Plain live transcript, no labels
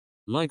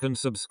Like and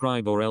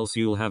subscribe or else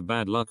you'll have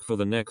bad luck for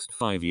the next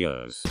 5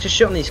 years. Just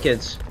shit on these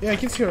kids. Yeah,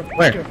 kids here.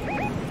 Where?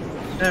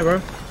 Yeah,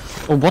 bro.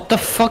 Oh, what the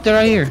fuck did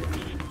I hear?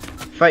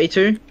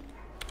 32.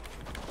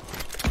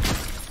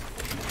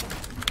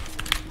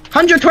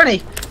 120!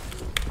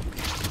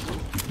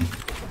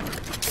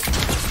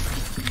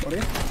 What are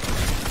you?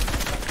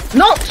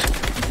 Not!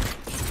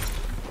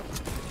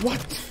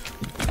 What?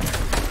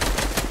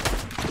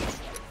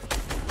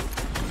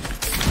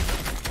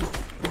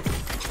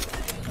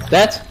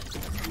 Dead.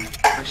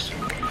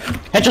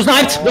 Headshot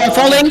sniped! Oh.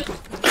 Falling!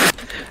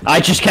 I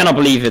just cannot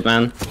believe it,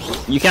 man.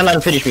 You can't let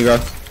him finish me, bro.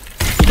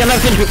 You can't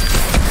let him finish me.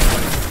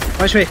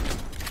 Watch me.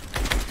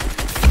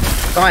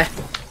 Die.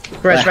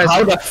 Res.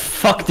 How the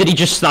fuck did he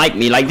just snipe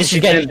me? Like, this is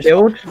getting...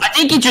 build? I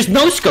think he just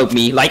no-scoped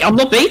me. Like, I'm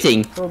not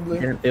baiting. Probably.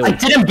 I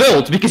didn't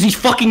build because he's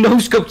fucking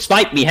no-scoped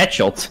sniped me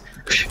headshot.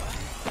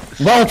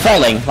 While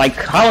falling. Like,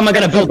 how am I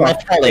gonna build while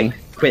falling?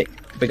 Quick.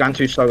 We're going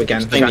too slow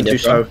again. Just We're going too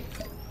slow.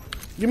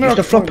 Give me Use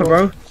the flopper,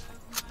 bro.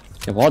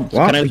 Yeah, what?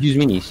 Can I use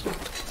minis?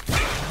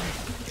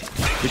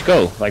 Just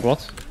go. Like,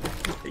 what?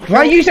 Why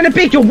are you using a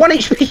big? You're 1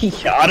 HP!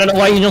 Yeah, I don't know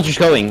why you're not just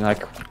going.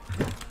 Like...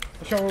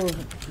 Show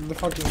the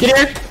fucking... Get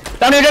here!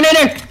 Down here, down here,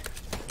 down here!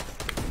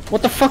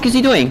 What the fuck is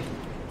he doing?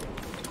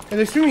 And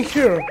they're streaming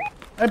here.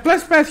 I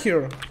placed pad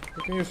here.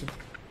 You can use it.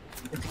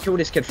 Let's kill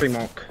this kid,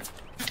 Freemok.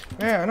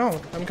 Yeah, I know.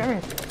 I'm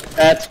coming.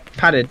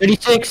 Padded.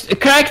 36,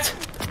 cracked!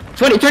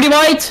 20, 30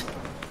 white!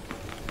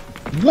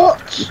 What?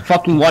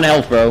 Fucking 1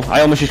 health, bro. I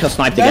almost just got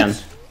sniped again.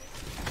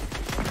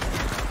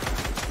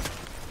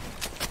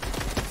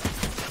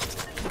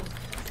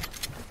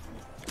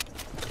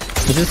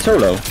 Is it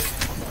solo?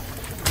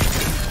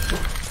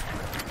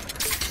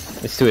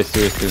 It's two.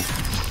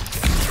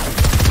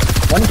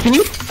 One, can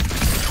you?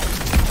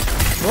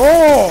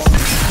 Oh!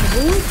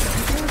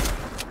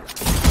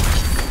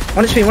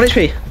 1 HP, 1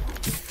 HP.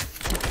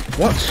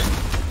 What?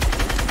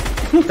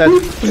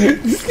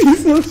 This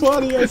is so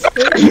funny, I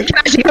swear. You can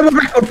actually have a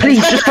record,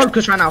 please. Just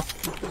focus right now.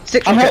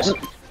 6 rockets.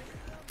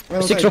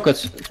 Well, 6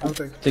 rockets. I'll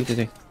take.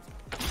 Take.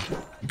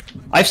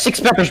 I have 6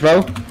 peppers,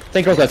 bro.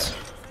 Take rockets.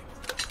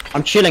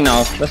 I'm chilling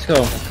now. Let's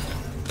go.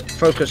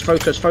 Focus.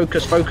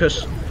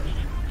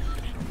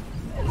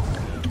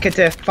 Kid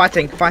here,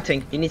 fighting.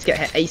 You need to get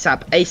hit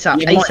ASAP.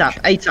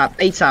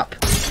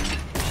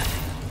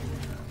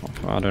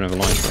 Oh, I don't have a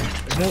line, bro.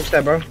 There's more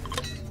there, bro.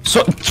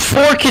 So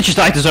 4 kids just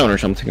died to zone or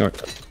something. Or...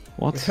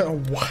 What?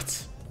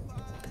 What?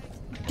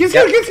 Get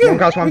here!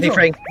 Mongraal's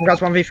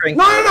 1v3.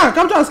 No!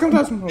 Come to us. Go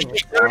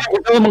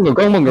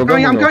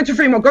Mongraal. I'm going to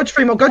Freemok. Go to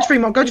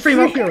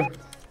Freemok. Here.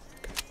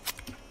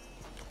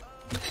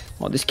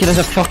 Oh, this kid has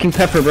a fucking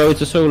pepper, bro.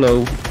 It's a solo.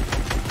 Maybe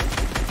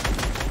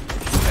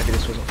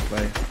this wasn't the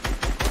play.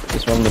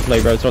 This wasn't the play,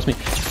 bro. Trust me.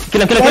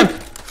 Kill him.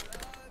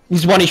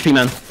 He's 1 HP,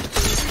 man.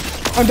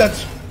 I'm dead.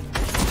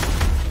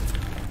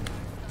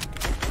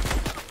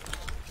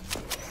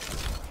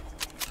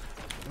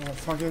 Oh,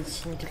 fuck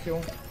it. Need to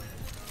kill.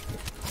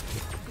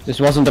 This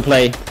wasn't the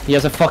play. He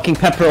has a fucking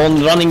pepper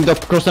on running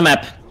across the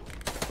map.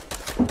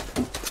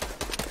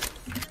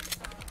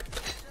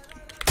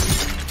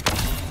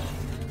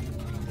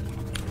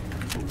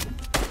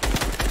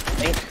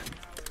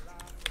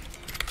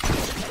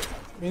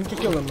 We need to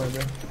kill him, maybe.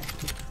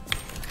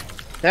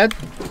 Dead?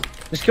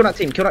 Just kill that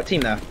team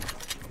there.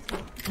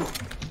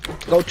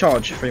 Go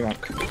charge,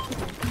 Freemok.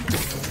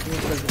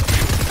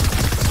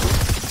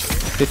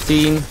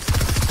 15.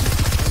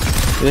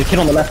 There's a kid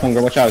on the left,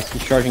 Mongraal. Watch out.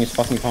 He's charging his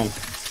fucking pump.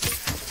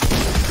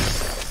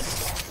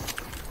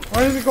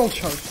 Why is it gold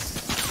charge?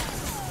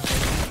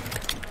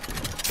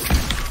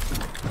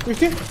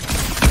 50?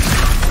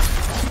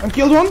 I'm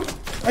killed one.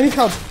 I need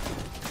help.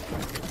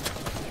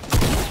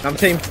 Another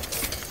team.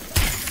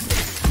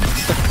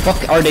 What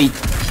the fuck are they?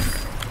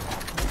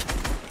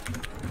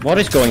 What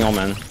is going on,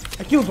 man?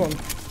 I killed one.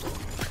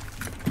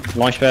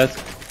 Launchpad.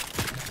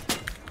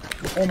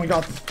 Oh my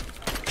god.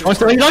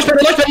 Launchpad, yeah,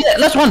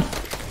 last one!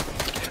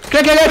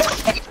 Get!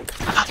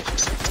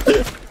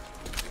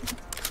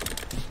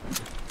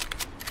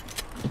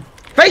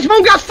 Face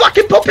Mongraal's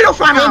fucking popping off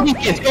right now!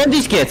 Go on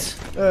these kids!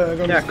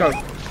 Yeah, go.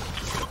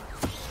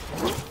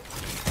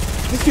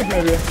 This kid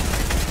maybe.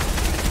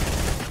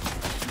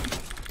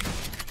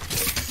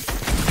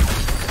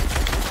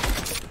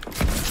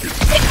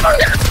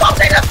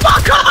 Popping the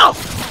fuck off!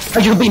 I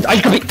can beat!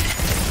 I'm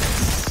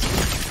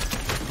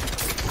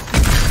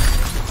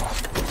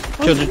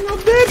not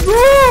dead,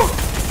 bro!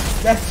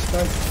 Yes,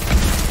 nice.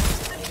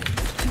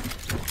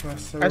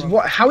 Guys,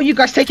 what? How are you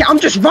guys taking? I'm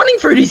just running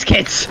through these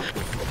kids.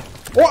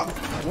 What?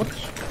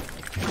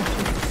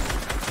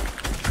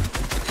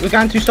 We're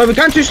going too slow,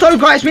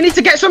 guys. We need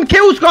to get some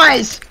kills,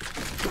 guys.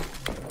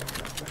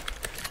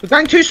 We're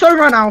going too slow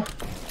right now.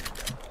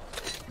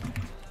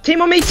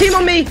 Team on me.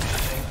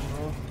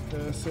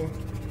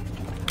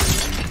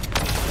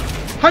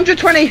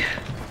 120.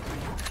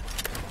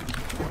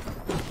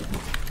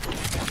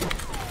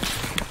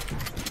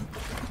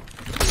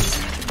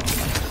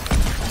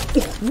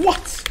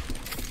 What?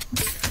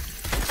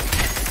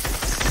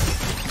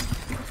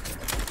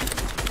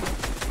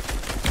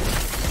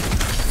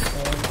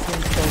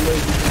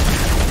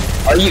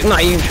 Are you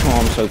naive? Oh,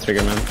 I'm so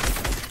triggered, man.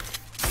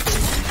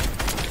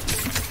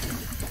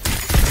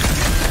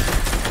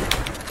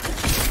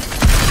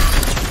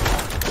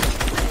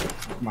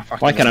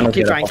 Why can't I not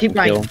keep get going, a keep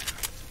fucking going.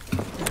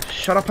 kill?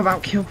 Shut up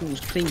about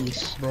kills,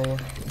 please. Bro.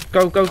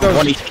 Go, go, go.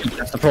 What is kills?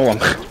 That's the problem.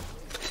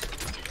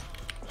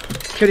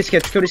 Kill these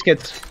kids, kill these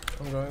kids.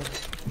 I'm going.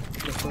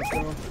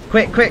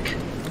 Quick, quick.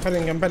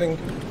 I'm betting.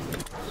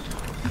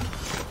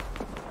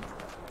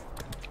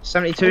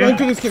 72. I'm going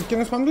to this kid.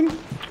 Can I spawn him?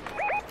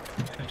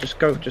 Just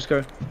go, just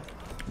go.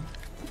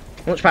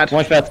 Launch pad.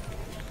 Launch pad.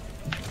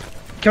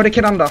 Kill the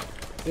kid under.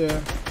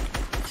 Yeah.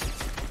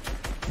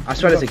 I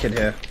swear there's a kid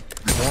here.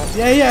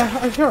 Yeah,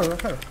 I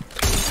heard.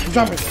 I'm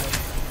jumping.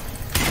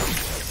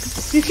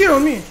 He's here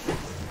on me.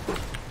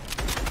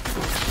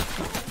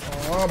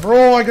 Oh,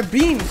 bro, I got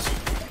beams.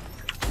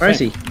 Where is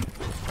he?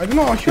 I don't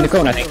know, I hear In the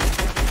corner, I think.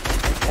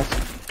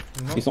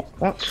 No. He's not.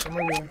 What?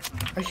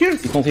 I hear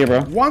it. He's not here,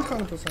 bro.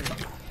 100%.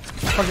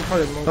 Fucking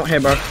hard, man. Not here,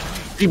 bro.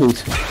 Reboot.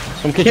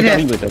 Some kid just got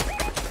here. rebooted.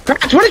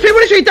 Crash, what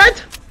is he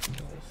dead?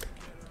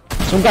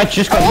 Some guy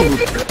just got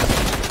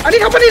rebooted. I need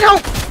help, I need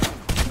help.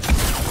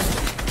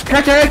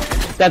 Crack.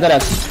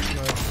 Dead.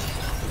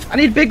 I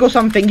need big or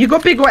something. You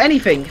got big or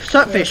anything.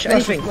 Surffish, Yeah,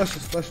 anything.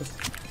 Splashes.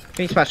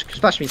 Can you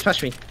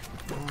splash me.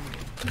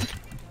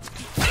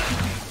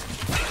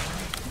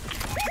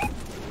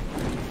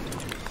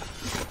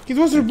 It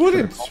was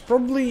rebooted. It's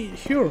probably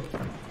here.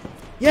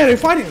 Yeah, they're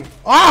fighting.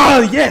 Ah,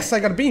 yes, I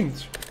got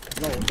beamed.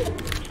 No.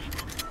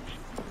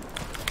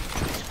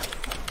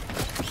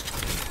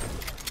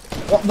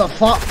 What the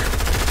fuck?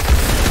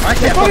 I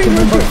can't fucking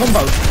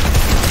combo.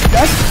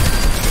 Yes.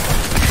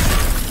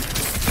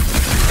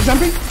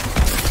 Jumping.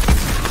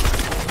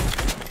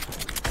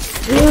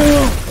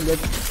 Oh, God.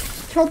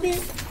 Help me.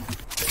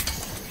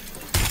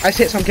 I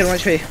see it, so I'm killing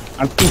right tree.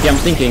 I'm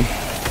thinking.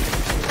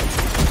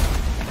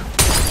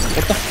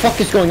 What the fuck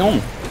is going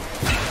on?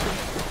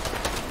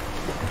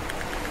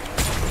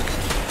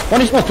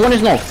 One is not.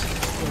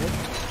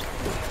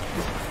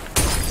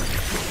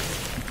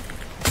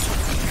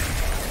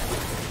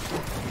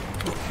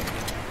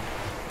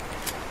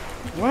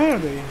 Where are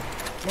they?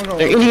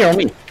 They're in here on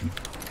me.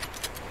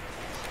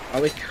 Oh,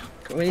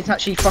 we need to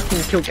actually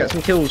fucking get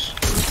some kills.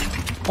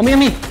 On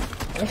me.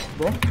 Yes,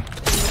 bro.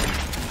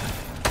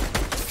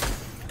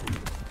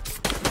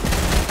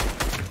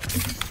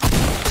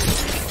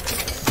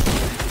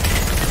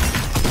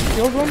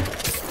 Killed one.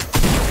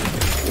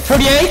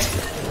 38.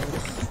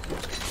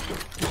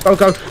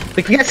 Go.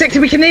 We can get 60,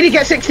 we can nearly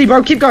get 60,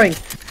 bro. Keep going.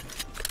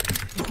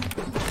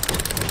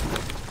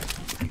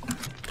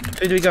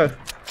 Who do we go?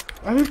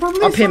 I will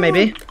probably Up here,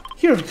 maybe.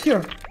 Here.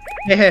 Here.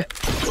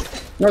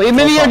 No,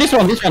 maybe you're this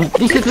one. These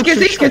kids look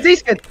These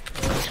kids.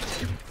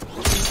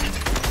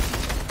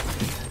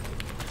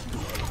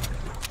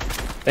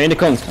 They're in the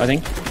cons, I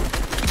think.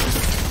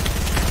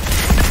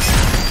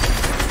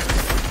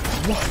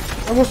 What?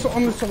 I was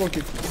on the solo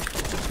kick.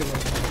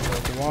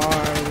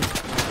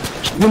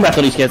 Why? Boom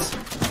battle these kids.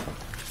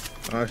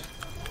 Nice.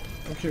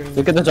 Okay.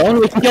 Look at the zone.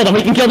 We can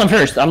kill them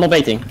first. I'm not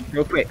baiting.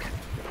 Real quick.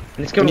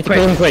 Let's We kill need them to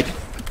kill them quick.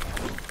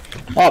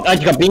 quick. Oh, I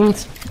just got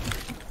beamed.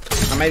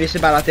 Oh, maybe it's a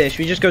bad idea. Should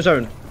we just go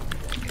zone?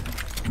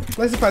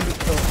 Let's pad it.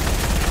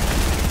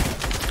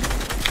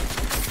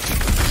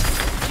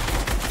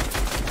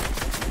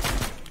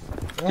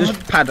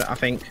 Just pad it, I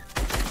think.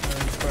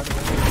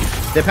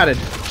 They're padded.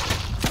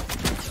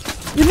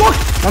 You locked!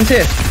 One's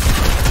here.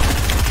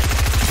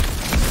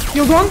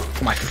 Killed one?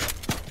 Oh my.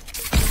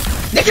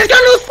 This is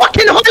going to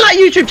fucking highlight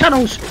YouTube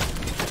channels!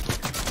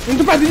 We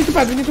need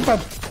to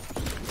pad.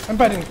 I'm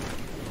padding.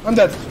 I'm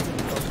dead.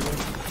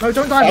 No,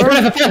 don't I die, don't bro.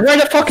 have a pet. Where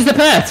the fuck is the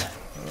pet?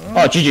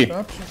 Oh, GG.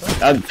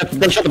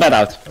 They shot the bed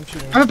out. I'm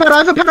cheating. I have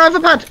a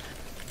pad.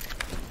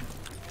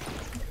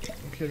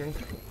 I'm kidding.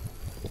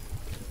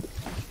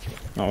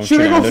 Oh, I'm Should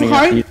cheating. I go don't for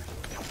even high?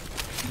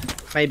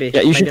 Maybe.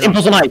 Yeah, you should maybe not.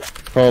 impulse a knife,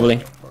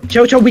 probably.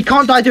 Chill, we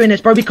can't die doing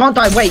this, bro. We can't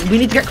die. Wait, we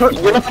need to get close.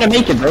 We're not gonna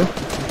make it, bro.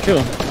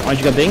 Chill. Why'd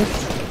you got dinged?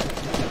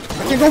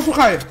 I can go for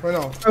high right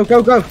now.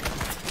 Go.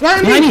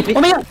 Right, Behind me!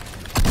 Oh my god!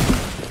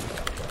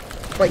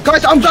 Wait,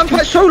 guys, I'm done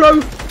quite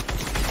solo.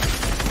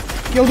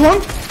 Killed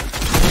one.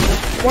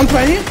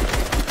 120.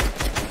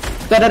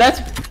 Dead.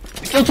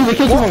 We killed two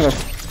Mongraal.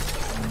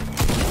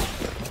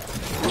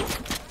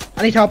 I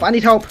need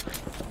help.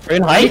 We're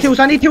in I height.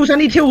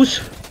 need tills.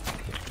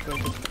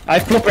 I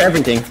flop for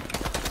everything.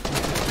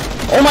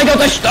 Oh my god,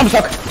 I'm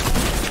stuck.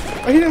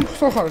 I hit him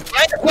so hard.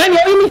 Why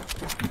are you me?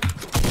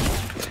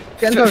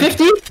 Get going.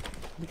 50?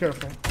 Be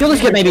careful. Kill this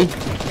kid, maybe.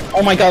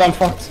 Oh my god, I'm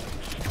fucked.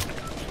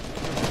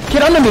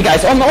 Get under me,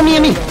 guys. On me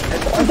and me.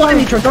 Don't die,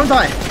 Nitro, don't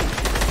die.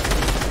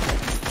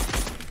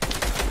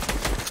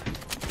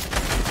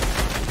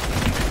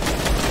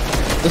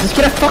 Does this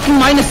kid have fucking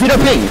 -0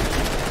 ping?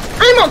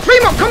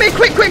 Freemok, come here,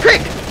 quick.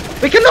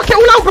 We can knock it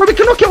all out, bro. We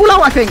can knock it all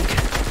out, I think.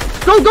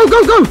 Go.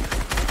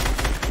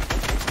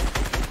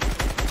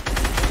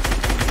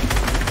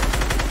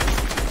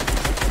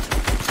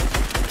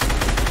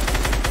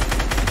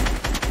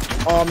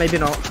 Oh, maybe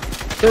not.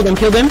 Kill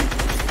them.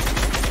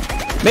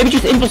 Maybe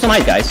just impulse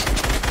tonight, guys.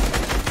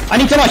 I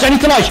need to launch, I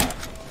need to launch!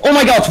 Oh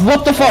my god,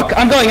 what the fuck?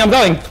 I'm going.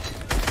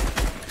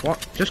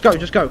 What? Just go.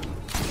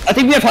 I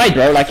think we have hide,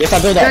 bro, like if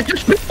I build up. Yeah,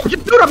 just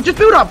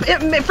build up.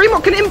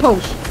 Freemok can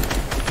impulse.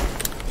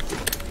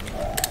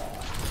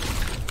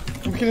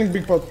 I'm killing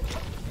Big Pot.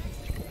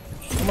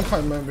 I'm on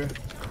time, maybe.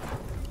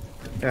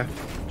 Yeah.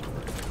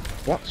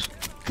 What?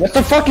 What's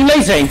the fucking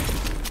lasing?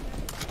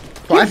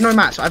 Well, I have no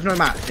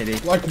mats, Diddy.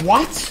 Like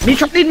what? Need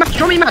mats,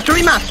 show me mats.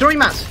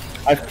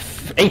 I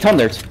have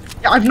 800.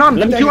 Yeah, I've none,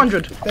 Let me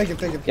 200. Take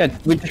it. Yeah,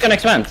 we're just gonna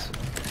expand.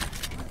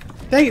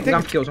 Take it.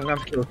 I'm going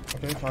for kills.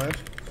 Okay, fired.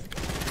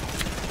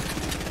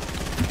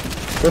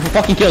 We're for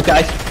fucking kills,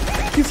 guys.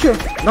 He's here.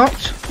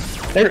 Not.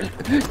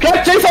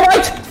 Get Jay for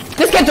white!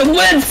 This guy's 70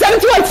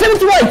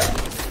 white!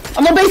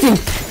 I'm not baiting!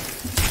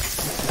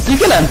 You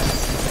kill him!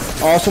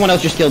 Oh, someone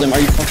else just killed him. Are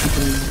you fucking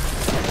kidding me?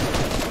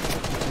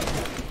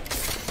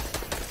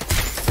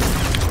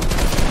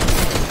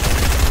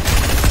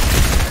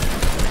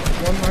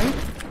 One mine.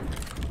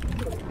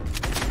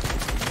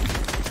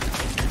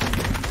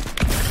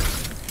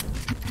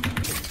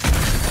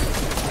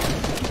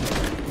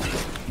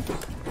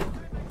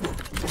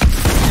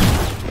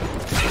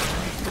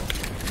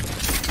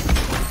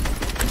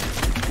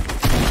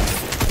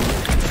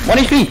 One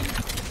HP!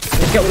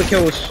 Let's get all the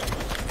kills.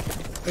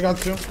 I got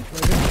two.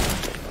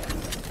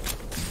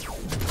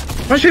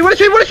 Maybe. What is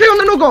she on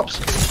the Nogops?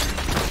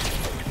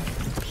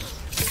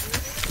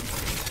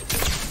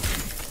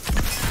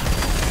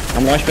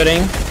 I'm rush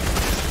bidding.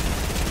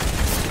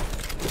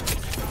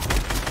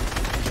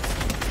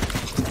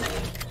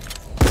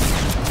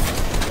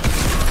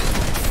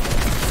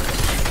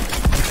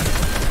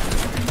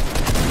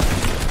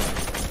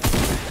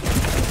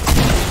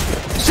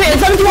 Shit,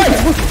 it's 70 white!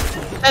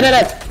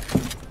 Dead.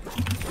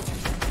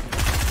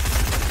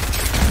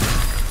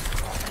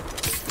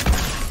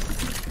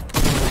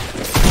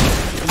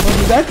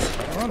 That?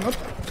 Oh, not.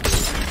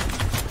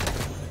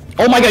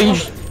 Oh my god, you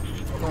just...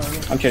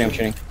 I'm cheating.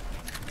 Kill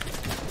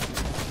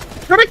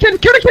the kid,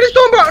 is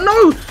doing bro,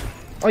 no!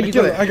 Oh, you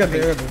got it. I got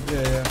it.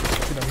 Yeah.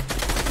 Kill him.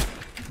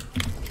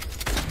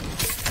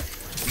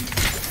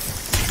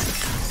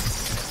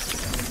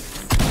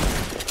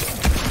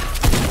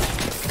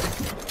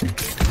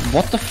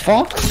 What the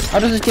fuck? How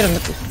does it get him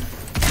with this?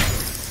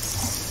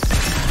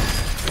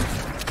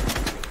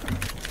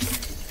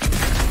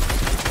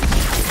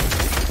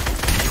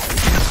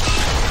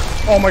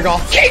 Oh my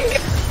god.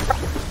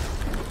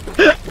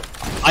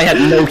 I had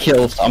no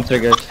kills, I'm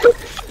triggered.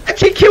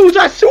 10 kills,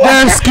 I swear!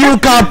 There's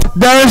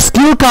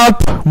skill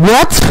cup!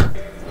 What?